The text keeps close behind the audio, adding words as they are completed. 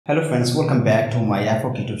Hello friends, welcome back to my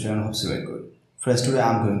HOQUE YouTube channel. Hope you are good. Friends, today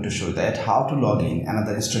I am going to show that how to log in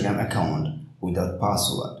another Instagram account without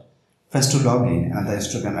password. Friends, to log in another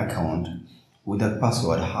Instagram account without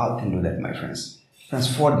password, how can do that, my friends?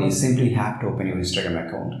 Friends, for this, simply have to open your Instagram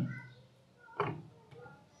account.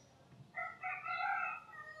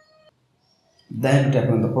 Then you tap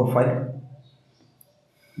on the profile.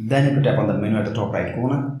 Then you tap on the menu at the top right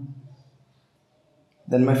corner.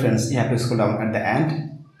 Then my friends, you have to scroll down at the end.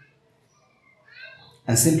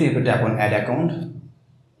 And simply you have to tap on add account,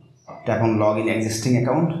 tap on login existing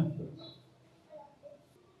account.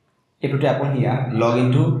 You have to tap on here log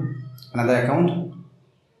into another account,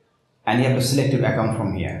 and you have to select your account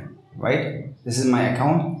from here, right? This is my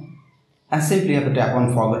account, and simply you have to tap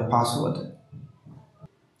on forgot password,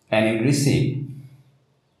 and you receive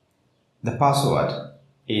the password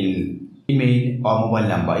in email or mobile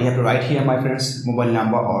number. You have to write here, my friends, mobile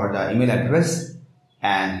number or the email address,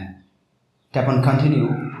 and tap on continue.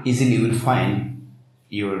 Easily you will find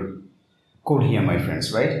your code here, my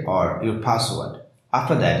friends, right, or your password.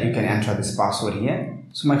 After that you can enter this password here.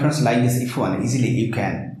 So my friends, like this, if one easily you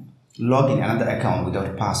can log in another account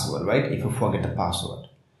without password, right, if you forget the password.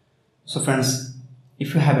 So friends,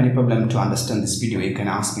 if you have any problem to understand this video, you can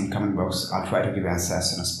ask me in comment box. I'll try to give answer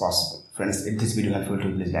as soon as possible. Friends, if this video helpful to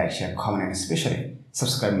you, please like, share, comment, and especially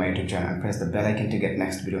subscribe my YouTube channel and press the bell icon to get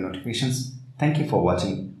next video notifications. Thank you for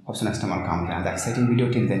watching. Hope so next time I'll come with another exciting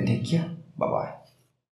video. Till then, take care. Bye bye.